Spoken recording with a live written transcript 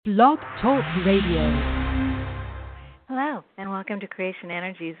Blog Talk Radio. Hello, and welcome to Creation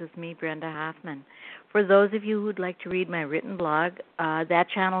Energies with me, Brenda Hoffman. For those of you who'd like to read my written blog, that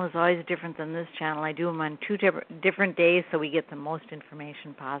channel is always different than this channel. I do them on two different days so we get the most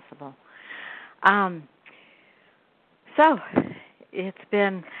information possible. So, it's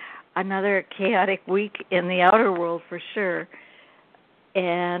been another chaotic week in the outer world for sure,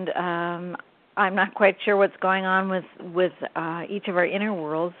 and I'm not quite sure what's going on with each of our inner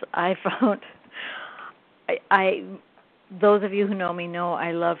worlds. I found, those of you who know me know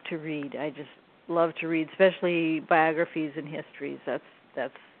I love to read. I just love to read, especially biographies and histories.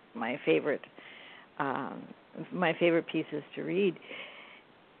 That's my favorite pieces to read.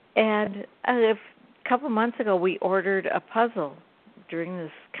 And a couple months ago, we ordered a puzzle during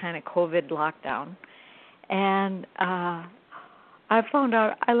this kind of COVID lockdown, and I found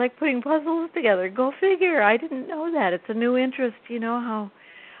out I like putting puzzles together. Go figure. I didn't know that. It's a new interest. You know how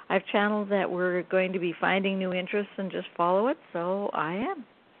I've channeled that we're going to be finding new interests and just follow it, so I am.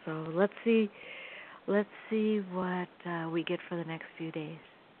 So let's see what we get for the next few days.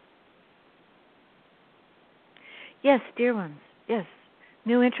 Yes, dear ones, yes,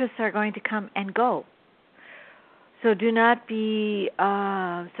 new interests are going to come and go. So do not be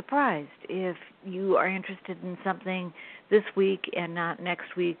surprised if you are interested in something this week and not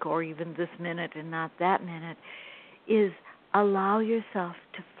next week, or even this minute and not that minute. Is allow yourself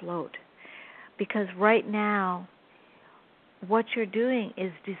to float. Because right now, what you're doing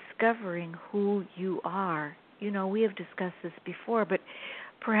is discovering who you are. You know, we have discussed this before, but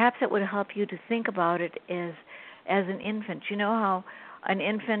perhaps it would help you to think about it as an infant. You know how an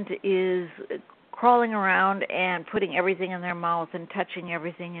infant is crawling around and putting everything in their mouth and touching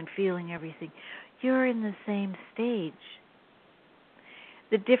everything and feeling everything. You're in the same stage.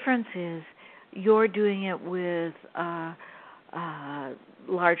 The difference is you're doing it with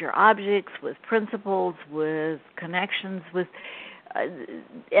larger objects, with principles, with connections, with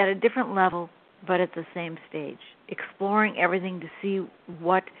at a different level, but at the same stage, exploring everything to see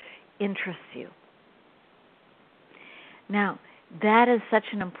what interests you. Now, that is such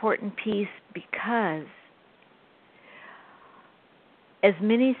an important piece because as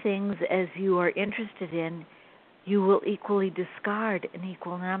many things as you are interested in, you will equally discard an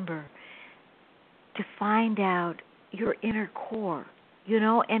equal number to find out your inner core, you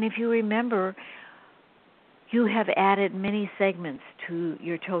know. And if you remember, you have added many segments to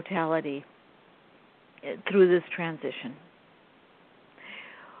your totality through this transition.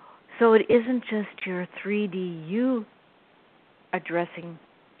 So it isn't just your 3D you addressing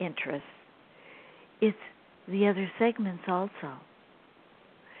interests, it's the other segments also.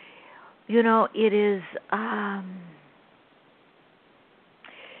 You know, it is,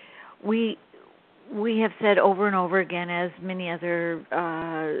 we have said over and over again, as many other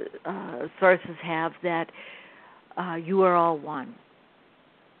sources have, that you are all one.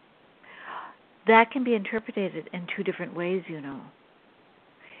 That can be interpreted in two different ways, you know,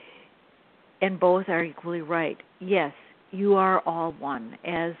 and both are equally right. Yes, you are all one.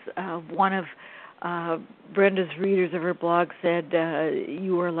 As one of Brenda's readers of her blog said,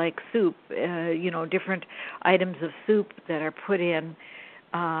 you are like soup, you know, different items of soup that are put in,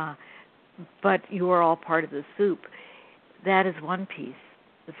 but you are all part of the soup. That is one piece.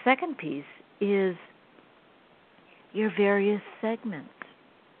 The second piece is your various segments.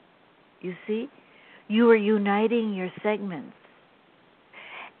 You see? You are uniting your segments.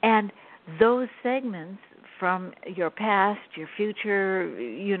 And those segments from your past, your future,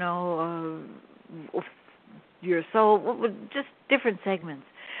 you know, your soul, just different segments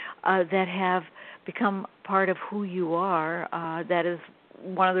that have become part of who you are. That is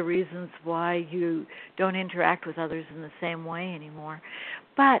one of the reasons why you don't interact with others in the same way anymore.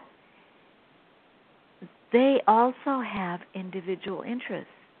 But they also have individual interests.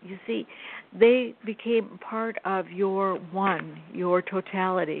 You see, they became part of your one, your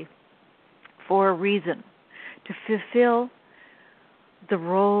totality, for a reason, to fulfill the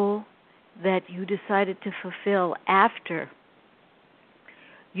role that you decided to fulfill after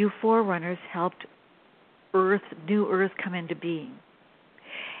you forerunners helped new Earth come into being.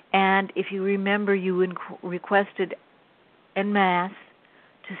 And if you remember, you requested en masse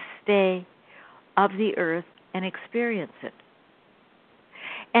to stay of the Earth and experience it.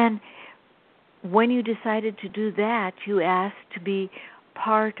 And when you decided to do that, you asked to be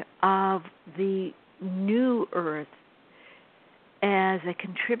part of the new Earth as a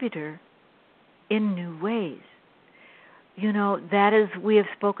contributor in new ways. You know, that is, we have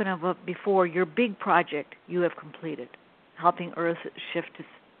spoken of it before, your big project you have completed, helping Earth shift to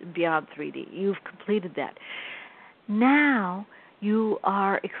beyond 3D. You've completed that. Now You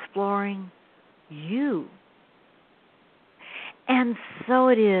are exploring you. And so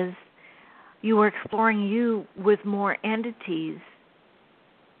it is, you are exploring you with more entities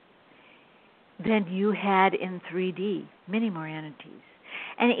than you had in 3D, many more entities.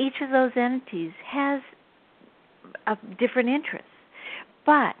 And each of those entities has a different interests.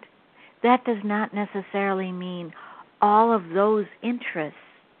 But that does not necessarily mean all of those interests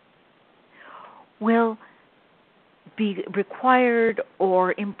will be required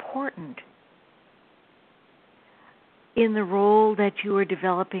or important in the role that you are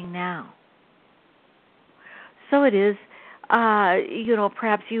developing now. So it is,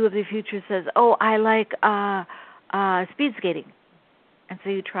 perhaps you of the future says, oh, I like speed skating. And so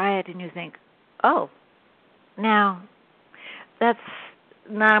you try it and you think, oh, now that's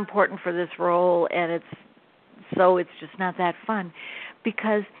not important for this role, and it's just not that fun,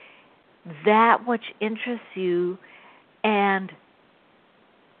 because that which interests you and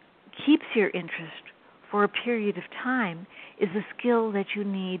keeps your interest for a period of time is a skill that you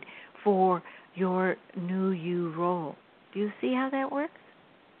need for your new you role. Do you see how that works?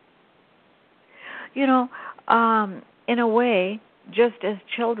 In a way, just as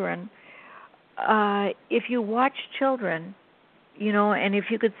children, if you watch children, and if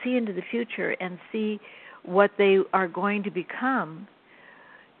you could see into the future and see what they are going to become,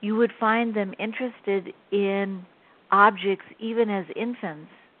 you would find them interested in objects, even as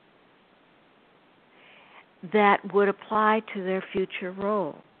infants, that would apply to their future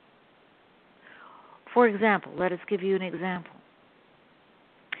role. For example, let us give you an example.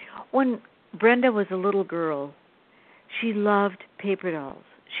 When Brenda was a little girl, she loved paper dolls.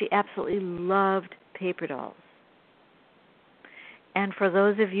 She absolutely loved paper dolls. And for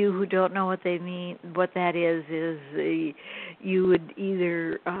those of you who don't know what they mean, what that is you would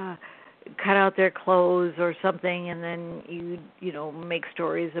either cut out their clothes or something, and then you make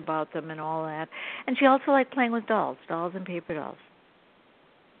stories about them and all that. And she also liked playing with dolls and paper dolls.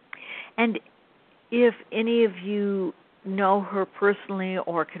 And if any of you know her personally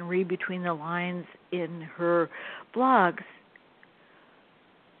or can read between the lines in her blogs,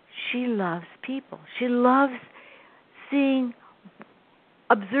 she loves people. She loves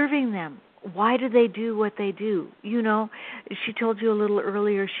observing them. Why do they do what they do? She told you a little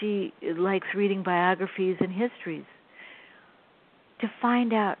earlier she likes reading biographies and histories to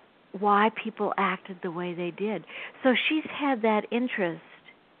find out why people acted the way they did. So she's had that interest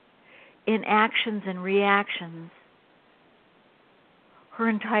in actions and reactions her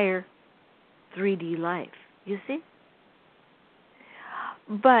entire 3D life, you see?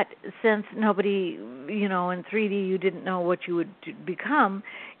 But since nobody, in 3D you didn't know what you would become,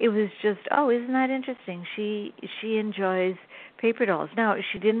 it was just, oh, isn't that interesting? She enjoys paper dolls. Now,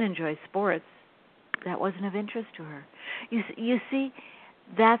 she didn't enjoy sports. That wasn't of interest to her. You see,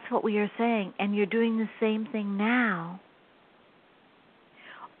 that's what we are saying, and you're doing the same thing now,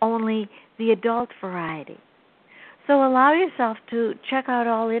 only the adult variety. So allow yourself to check out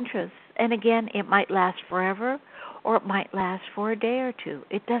all interests, and again, it might last forever, or it might last for a day or two.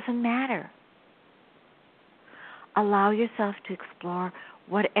 It doesn't matter. Allow yourself to explore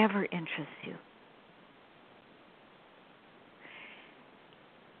whatever interests you.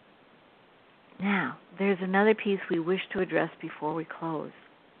 Now, there's another piece we wish to address before we close,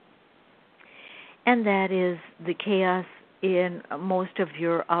 and that is the chaos in most of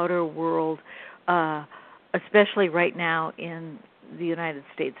your outer world, especially right now in the United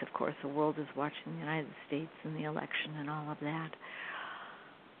States. Of course, the world is watching the United States and the election and all of that.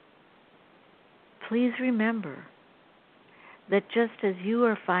 Please remember that just as you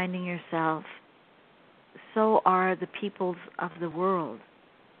are finding yourself, so are the peoples of the world.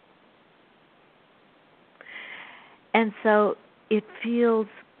 And so it feels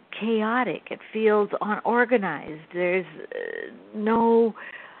chaotic. It feels unorganized. There's no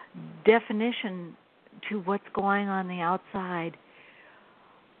definition to what's going on the outside.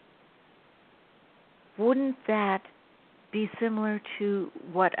 Wouldn't that be similar to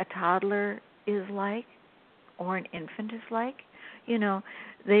what a toddler is like or an infant is like?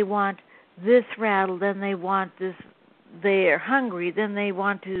 They want this rattle, then they want this, they're hungry, then they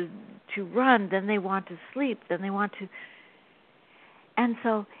want to run, then they want to sleep, then they want to... And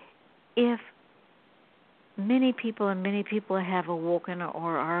so if many people have awoken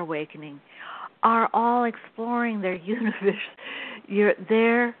or are awakening, are all exploring their universe,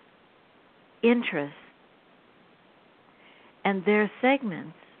 their interests, and their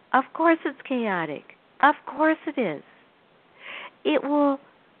segments, of course it's chaotic. Of course it is. It will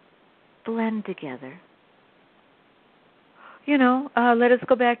blend together. Let us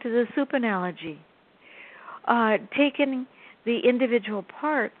go back to the soup analogy. Taking the individual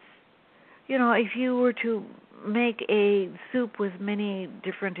parts, if you were to make a soup with many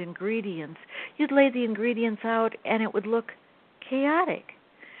different ingredients, you'd lay the ingredients out and it would look chaotic.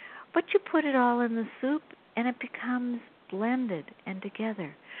 But you put it all in the soup and it becomes blended and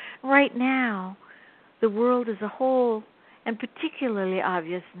together. Right now, the world as a whole, and particularly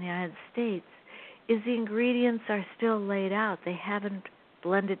obvious in the United States, is the ingredients are still laid out. They haven't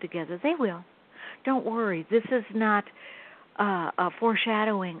blended together. They will. Don't worry. This is not a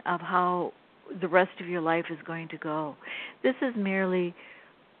foreshadowing of how the rest of your life is going to go. This is merely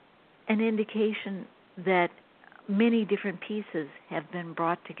an indication that many different pieces have been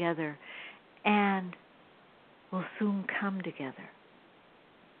brought together and will soon come together.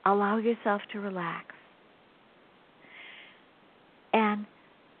 Allow yourself to relax and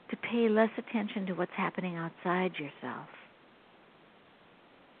to pay less attention to what's happening outside yourself.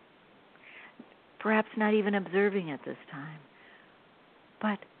 Perhaps not even observing it this time,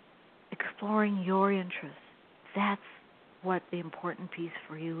 but exploring your interests. That's what the important piece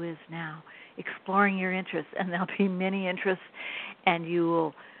for you is now. Exploring your interests, and there'll be many interests, and you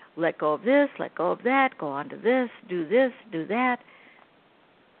will let go of this, let go of that, go on to this, do that.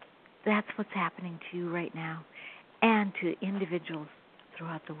 That's what's happening to you right now, and to individuals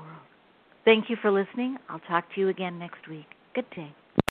throughout the world. Thank you for listening. I'll talk to you again next week. Good day.